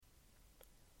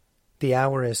The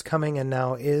hour is coming and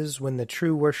now is when the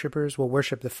true worshippers will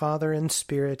worship the Father in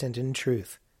spirit and in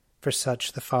truth, for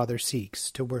such the Father seeks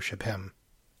to worship him.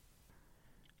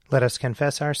 Let us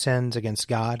confess our sins against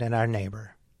God and our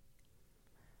neighbor.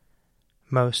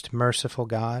 Most merciful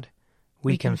God,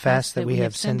 we confess that we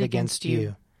have sinned against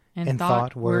you in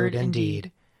thought, word, and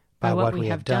deed, by what we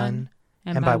have done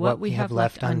and by what we have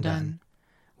left undone.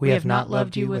 We have not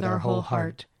loved you with our whole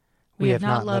heart. We have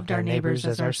not loved our neighbors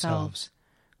as ourselves.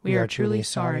 We are truly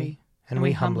sorry, and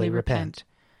we humbly repent.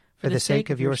 For the sake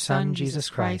of your Son, Jesus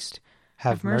Christ,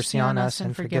 have mercy on us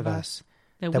and forgive us,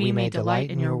 that we may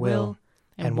delight in your will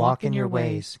and walk in your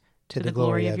ways, to the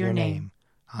glory of your name.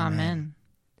 Amen.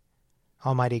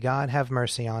 Almighty God, have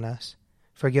mercy on us.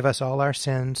 Forgive us all our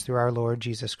sins through our Lord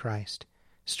Jesus Christ.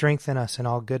 Strengthen us in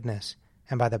all goodness,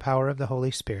 and by the power of the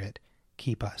Holy Spirit,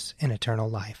 keep us in eternal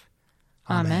life.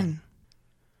 Amen.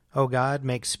 O God,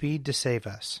 make speed to save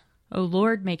us. O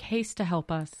Lord, make haste to help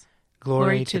us.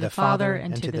 Glory to the Father,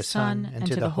 and to the Son, and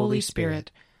to the Holy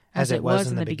Spirit, as it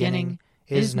was in the beginning,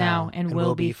 is now, and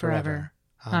will be forever.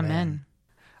 Amen.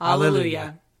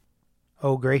 Alleluia.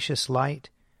 O gracious light,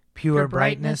 pure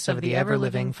brightness of the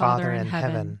ever-living Father in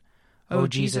heaven, O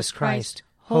Jesus Christ,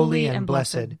 holy and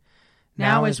blessed,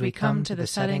 now as we come to the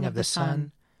setting of the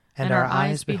sun, and our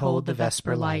eyes behold the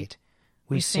vesper light,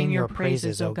 we sing your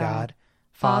praises, O God,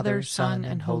 Father, Son,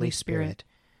 and Holy Spirit.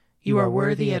 You are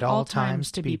worthy at all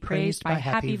times to be praised by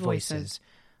happy voices,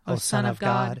 O Son of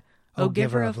God, O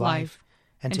Giver of life,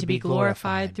 and to be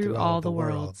glorified through all the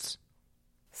worlds.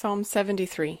 Psalm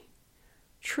 73.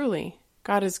 Truly,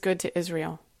 God is good to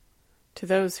Israel, to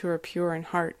those who are pure in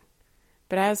heart.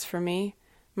 But as for me,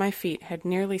 my feet had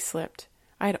nearly slipped.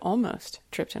 I had almost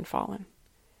tripped and fallen,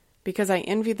 because I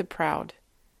envied the proud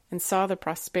and saw the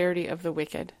prosperity of the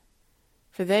wicked.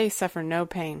 For they suffer no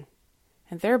pain,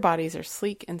 and their bodies are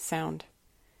sleek and sound.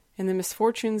 In the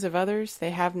misfortunes of others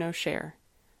they have no share.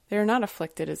 They are not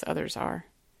afflicted as others are.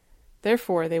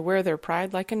 Therefore they wear their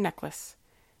pride like a necklace,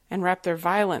 and wrap their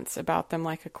violence about them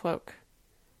like a cloak.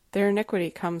 Their iniquity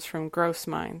comes from gross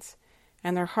minds,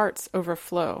 and their hearts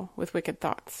overflow with wicked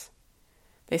thoughts.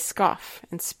 They scoff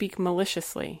and speak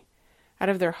maliciously. Out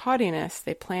of their haughtiness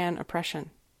they plan oppression.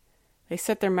 They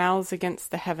set their mouths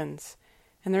against the heavens,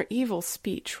 and their evil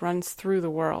speech runs through the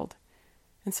world.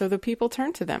 And so the people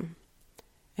turn to them,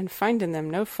 and find in them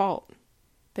no fault.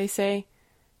 They say,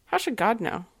 how should God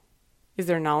know? Is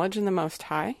there knowledge in the Most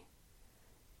High?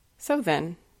 So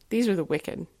then, these are the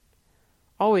wicked.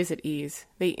 Always at ease,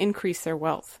 they increase their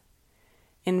wealth.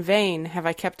 In vain have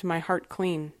I kept my heart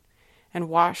clean, and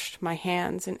washed my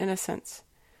hands in innocence.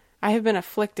 I have been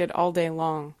afflicted all day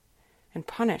long, and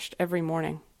punished every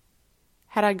morning.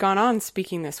 Had I gone on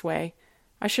speaking this way,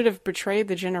 I should have betrayed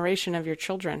the generation of your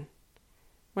children.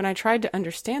 When I tried to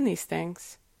understand these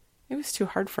things, it was too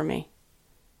hard for me,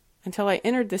 until I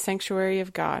entered the sanctuary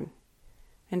of God,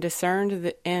 and discerned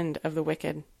the end of the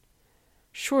wicked.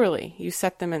 Surely you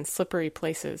set them in slippery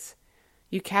places.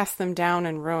 You cast them down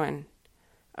in ruin.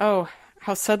 Oh,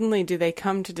 how suddenly do they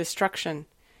come to destruction,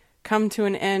 come to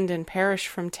an end and perish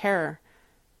from terror.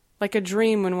 Like a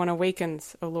dream when one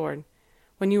awakens, O Lord.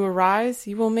 When you arise,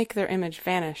 you will make their image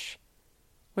vanish.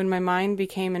 When my mind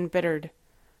became embittered,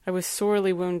 I was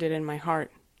sorely wounded in my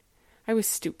heart. I was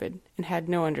stupid and had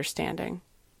no understanding.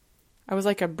 I was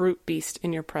like a brute beast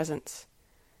in your presence.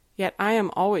 Yet I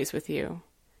am always with you.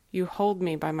 You hold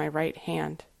me by my right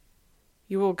hand.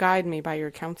 You will guide me by your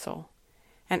counsel,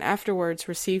 and afterwards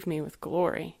receive me with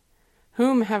glory.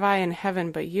 Whom have I in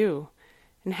heaven but you?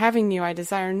 And having you I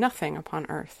desire nothing upon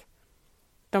earth.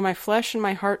 Though my flesh and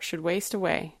my heart should waste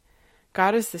away,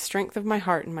 God is the strength of my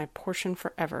heart and my portion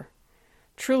forever.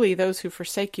 Truly those who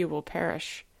forsake you will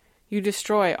perish. You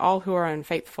destroy all who are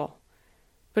unfaithful.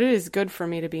 But it is good for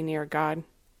me to be near God.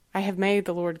 I have made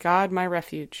the Lord God my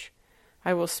refuge.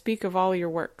 I will speak of all your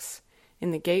works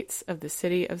in the gates of the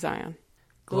city of Zion.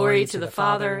 Glory to the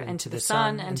Father, and to the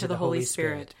Son, and to the Holy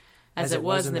Spirit, as it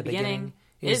was in the beginning,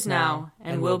 is now,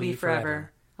 and will be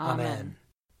forever. Amen.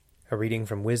 A reading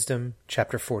from Wisdom,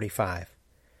 chapter 45.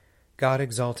 God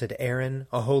exalted Aaron,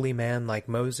 a holy man like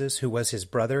Moses, who was his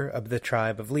brother of the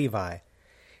tribe of Levi.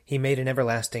 He made an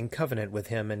everlasting covenant with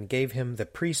him and gave him the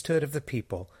priesthood of the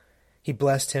people. He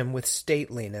blessed him with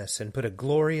stateliness and put a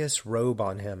glorious robe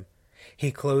on him.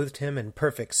 He clothed him in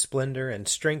perfect splendor and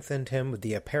strengthened him with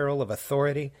the apparel of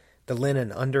authority, the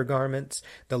linen undergarments,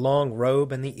 the long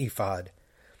robe, and the ephod.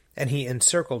 And he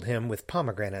encircled him with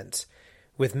pomegranates,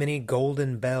 with many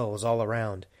golden bells all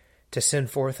around, to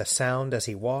send forth a sound as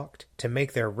he walked, to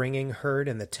make their ringing heard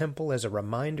in the temple as a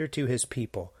reminder to his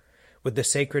people, with the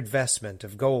sacred vestment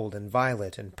of gold and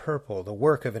violet and purple, the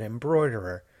work of an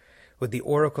embroiderer, with the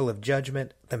oracle of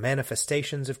judgment, the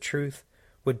manifestations of truth,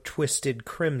 with twisted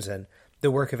crimson,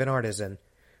 the work of an artisan,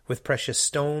 with precious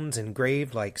stones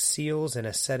engraved like seals in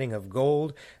a setting of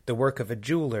gold, the work of a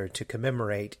jeweler to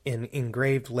commemorate in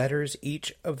engraved letters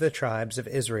each of the tribes of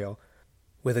Israel,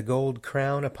 with a gold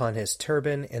crown upon his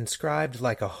turban inscribed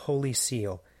like a holy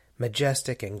seal,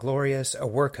 majestic and glorious, a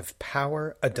work of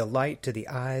power, a delight to the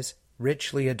eyes,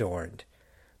 richly adorned.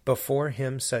 Before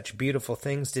him such beautiful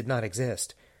things did not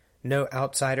exist. No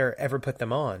outsider ever put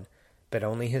them on, but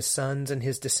only his sons and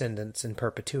his descendants in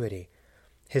perpetuity.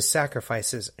 His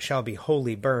sacrifices shall be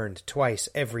wholly burned twice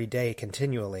every day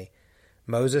continually.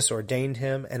 Moses ordained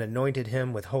him and anointed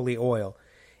him with holy oil.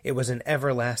 It was an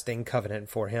everlasting covenant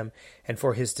for him and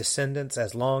for his descendants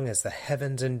as long as the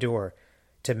heavens endure,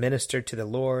 to minister to the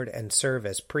Lord and serve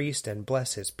as priest and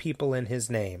bless his people in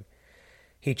his name.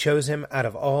 He chose him out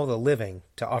of all the living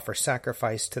to offer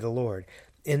sacrifice to the Lord,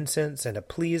 incense and a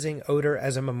pleasing odor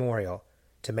as a memorial,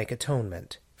 to make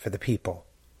atonement for the people.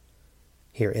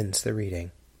 Here ends the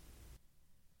reading.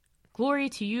 Glory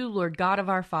to you, Lord God of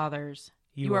our fathers.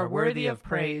 You are worthy of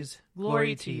praise.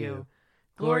 Glory to you.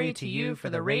 Glory to you for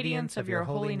the radiance of your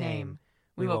holy name.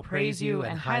 We will praise you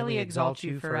and highly exalt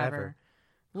you forever.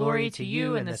 Glory to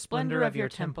you in the splendor of your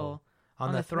temple.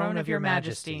 On the throne of your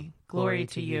majesty, glory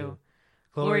to you.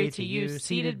 Glory to you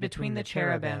seated between the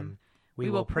cherubim. We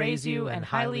will praise you and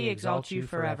highly exalt you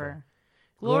forever.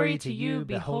 Glory to you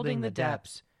beholding the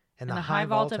depths, and the high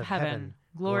vault of heaven.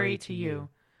 Glory to you.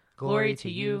 Glory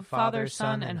to you, Father,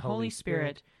 Son, and Holy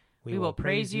Spirit. We will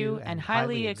praise you and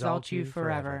highly exalt you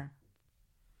forever.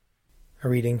 A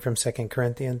reading from 2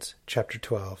 Corinthians chapter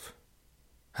 12.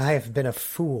 I have been a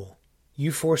fool.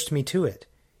 You forced me to it.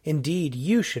 Indeed,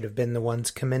 you should have been the ones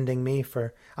commending me,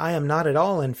 for I am not at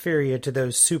all inferior to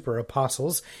those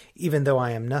super-apostles, even though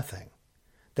I am nothing.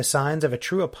 The signs of a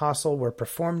true apostle were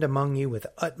performed among you with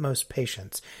utmost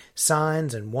patience,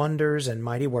 signs and wonders and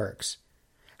mighty works.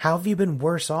 How have you been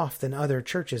worse off than other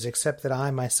churches, except that I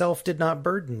myself did not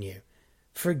burden you?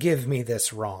 Forgive me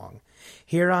this wrong.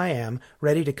 Here I am,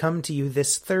 ready to come to you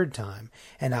this third time,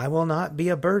 and I will not be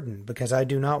a burden, because I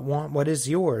do not want what is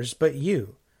yours, but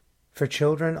you. For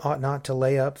children ought not to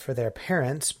lay up for their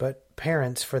parents, but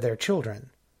parents for their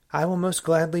children. I will most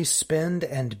gladly spend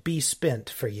and be spent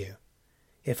for you.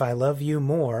 If I love you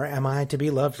more, am I to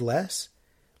be loved less?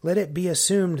 Let it be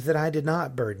assumed that I did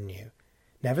not burden you.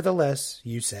 Nevertheless,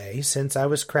 you say, since I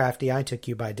was crafty, I took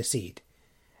you by deceit.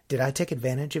 Did I take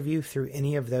advantage of you through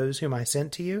any of those whom I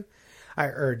sent to you? I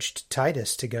urged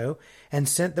Titus to go, and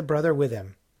sent the brother with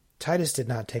him. Titus did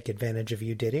not take advantage of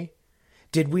you, did he?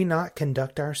 Did we not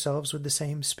conduct ourselves with the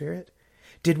same spirit?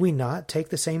 Did we not take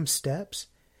the same steps?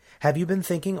 Have you been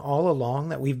thinking all along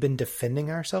that we've been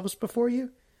defending ourselves before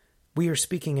you? We are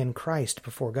speaking in Christ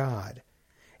before God.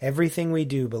 Everything we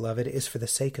do, beloved, is for the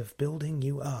sake of building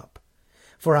you up.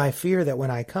 For I fear that when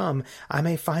I come, I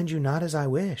may find you not as I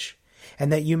wish,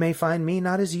 and that you may find me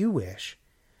not as you wish.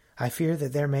 I fear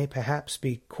that there may perhaps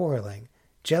be quarreling,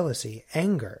 jealousy,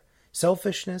 anger,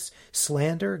 selfishness,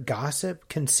 slander, gossip,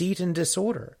 conceit, and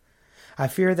disorder. I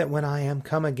fear that when I am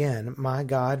come again, my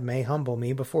God may humble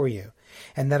me before you,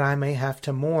 and that I may have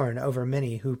to mourn over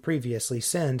many who previously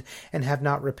sinned and have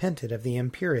not repented of the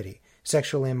impurity,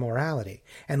 sexual immorality,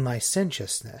 and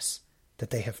licentiousness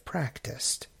that they have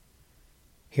practiced.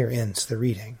 Here ends the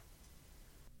reading.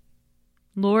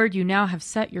 Lord, you now have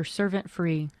set your servant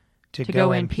free, to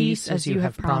go in peace as you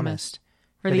have promised.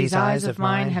 For these eyes of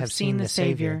mine have seen the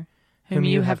Savior, whom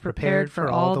you have prepared for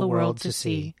all the world to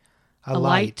see, a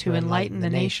light to enlighten the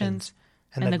nations,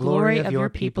 and the glory of your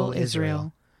people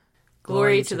Israel.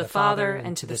 Glory to the Father,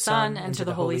 and to the Son, and to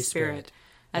the Holy Spirit,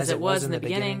 as it was in the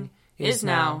beginning, is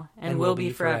now, and will be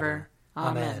forever.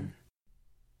 Amen.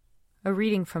 A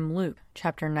reading from Luke,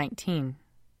 chapter 19.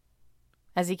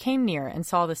 As he came near and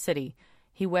saw the city,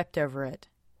 he wept over it,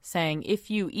 saying,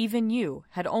 If you, even you,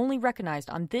 had only recognized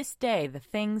on this day the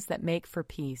things that make for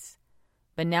peace.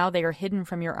 But now they are hidden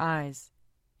from your eyes.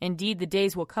 Indeed, the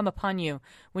days will come upon you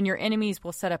when your enemies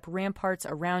will set up ramparts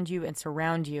around you and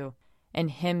surround you, and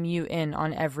hem you in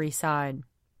on every side.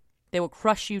 They will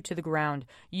crush you to the ground,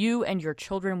 you and your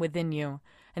children within you,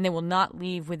 and they will not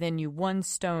leave within you one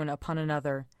stone upon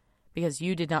another, because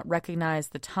you did not recognize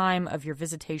the time of your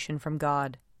visitation from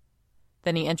God.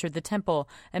 Then he entered the temple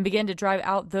and began to drive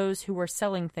out those who were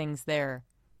selling things there.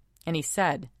 And he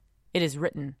said, It is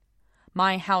written,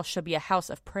 My house shall be a house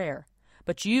of prayer,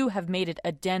 but you have made it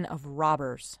a den of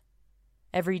robbers.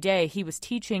 Every day he was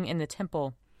teaching in the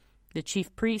temple. The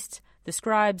chief priests, the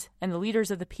scribes, and the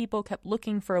leaders of the people kept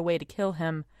looking for a way to kill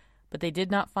him, but they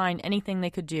did not find anything they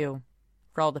could do,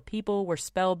 for all the people were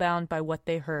spellbound by what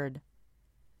they heard.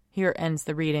 Here ends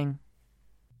the reading.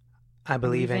 I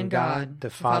believe in God, the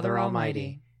Father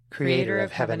Almighty, creator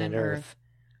of heaven and earth.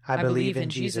 I believe in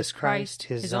Jesus Christ,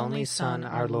 his only Son,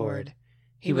 our Lord.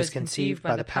 He was conceived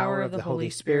by the power of the Holy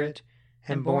Spirit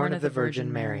and born of the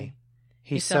Virgin Mary.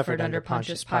 He suffered under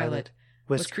Pontius Pilate,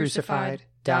 was crucified,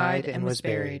 died, and was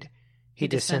buried. He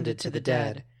descended to the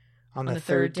dead. On the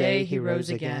third day he rose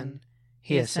again.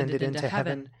 He ascended into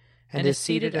heaven and is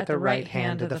seated at the right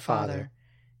hand of the Father.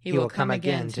 He will come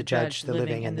again to judge the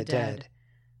living and the dead.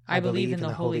 I believe in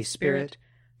the Holy Spirit,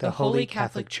 the Holy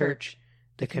Catholic Church,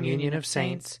 the communion of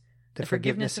saints, the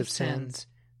forgiveness of sins,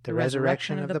 the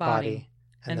resurrection of the body,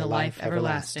 and the life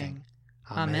everlasting.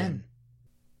 Amen.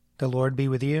 The Lord be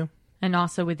with you. And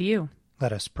also with you.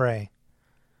 Let us pray.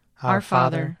 Our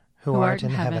Father, who art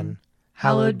in heaven,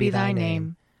 hallowed be thy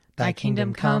name. Thy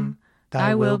kingdom come,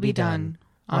 thy will be done,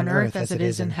 on earth as it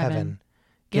is in heaven.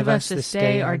 Give us this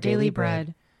day our daily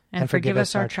bread, and forgive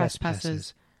us our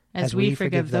trespasses, as we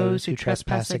forgive those who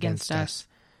trespass against us.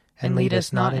 And lead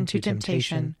us not into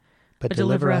temptation, but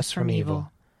deliver us from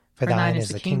evil. For thine is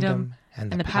the kingdom,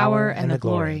 and the power, and the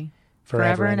glory,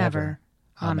 forever and ever.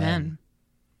 Amen.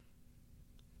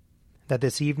 That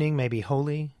this evening may be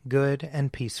holy, good,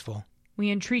 and peaceful. We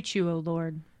entreat you, O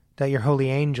Lord. That your holy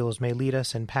angels may lead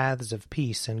us in paths of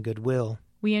peace and goodwill.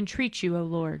 We entreat you, O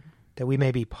Lord. That we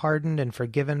may be pardoned and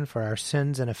forgiven for our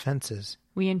sins and offenses.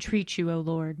 We entreat you, O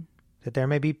Lord. That there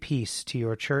may be peace to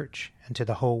your church and to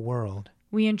the whole world.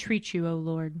 We entreat you, O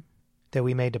Lord. That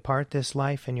we may depart this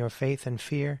life in your faith and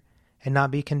fear, and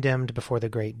not be condemned before the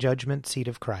great judgment seat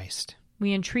of Christ.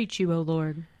 We entreat you, O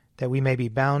Lord. That we may be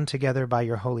bound together by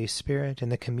your Holy Spirit in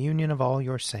the communion of all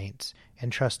your saints,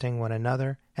 entrusting one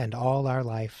another and all our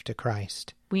life to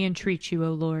Christ. We entreat you,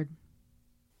 O Lord.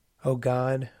 O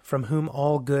God, from whom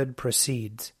all good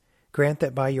proceeds, grant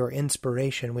that by your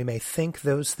inspiration we may think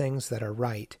those things that are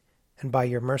right, and by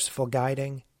your merciful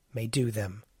guiding may do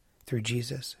them, through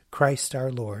Jesus Christ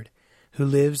our Lord, who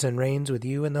lives and reigns with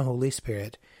you in the Holy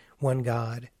Spirit, one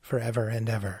God, forever and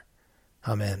ever.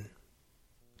 Amen.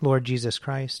 Lord Jesus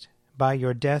Christ, by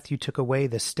your death you took away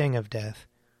the sting of death.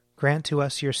 Grant to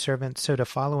us, your servants, so to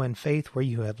follow in faith where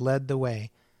you have led the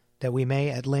way, that we may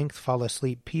at length fall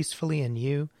asleep peacefully in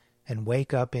you and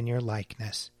wake up in your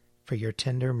likeness, for your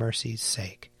tender mercy's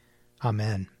sake.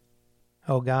 Amen.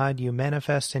 O God, you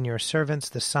manifest in your servants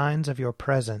the signs of your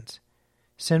presence.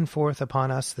 Send forth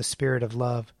upon us the Spirit of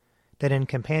love, that in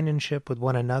companionship with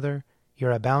one another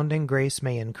your abounding grace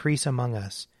may increase among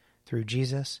us, through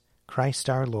Jesus Christ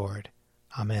our Lord.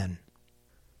 Amen.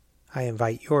 I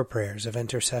invite your prayers of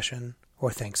intercession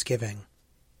or thanksgiving.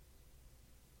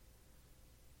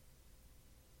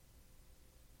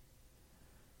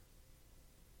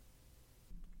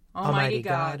 Almighty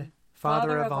God,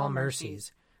 Father of all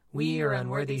mercies, we, your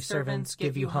unworthy servants,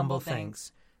 give you humble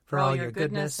thanks for all your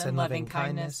goodness and loving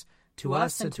kindness to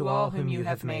us and to all whom you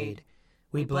have made.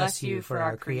 We bless you for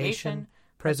our creation,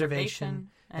 preservation,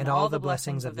 and all the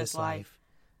blessings of this life,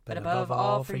 but above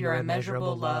all for your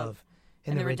immeasurable love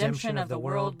in the redemption of the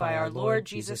world by our Lord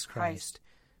Jesus Christ,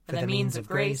 for the means of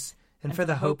grace and for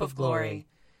the hope of glory.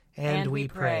 And we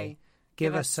pray,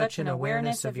 give us such an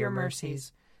awareness of your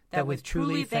mercies that with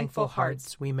truly thankful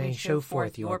hearts we may show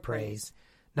forth your praise,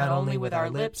 not only with our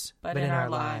lips but in our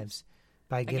lives,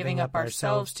 by giving up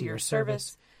ourselves to your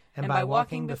service and by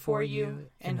walking before you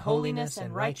in holiness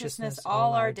and righteousness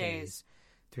all our days,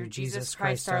 through Jesus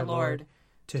Christ our Lord,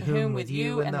 to whom with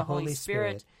you and the Holy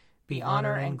Spirit be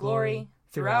honor and glory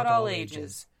throughout all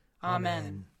ages.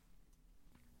 Amen.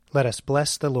 Let us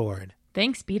bless the Lord.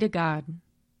 Thanks be to God.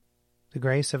 The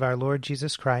grace of our Lord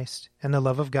Jesus Christ, and the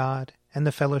love of God, and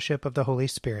the fellowship of the Holy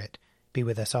Spirit be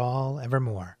with us all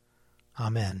evermore.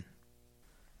 Amen.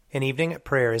 An Evening at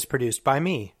Prayer is produced by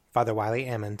me, Father Wiley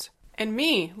Ammons. And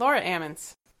me, Laura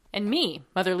Ammons. And me,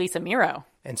 Mother Lisa Meirow.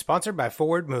 And sponsored by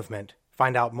Forward Movement.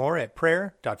 Find out more at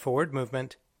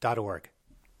prayer.forwardmovement.org.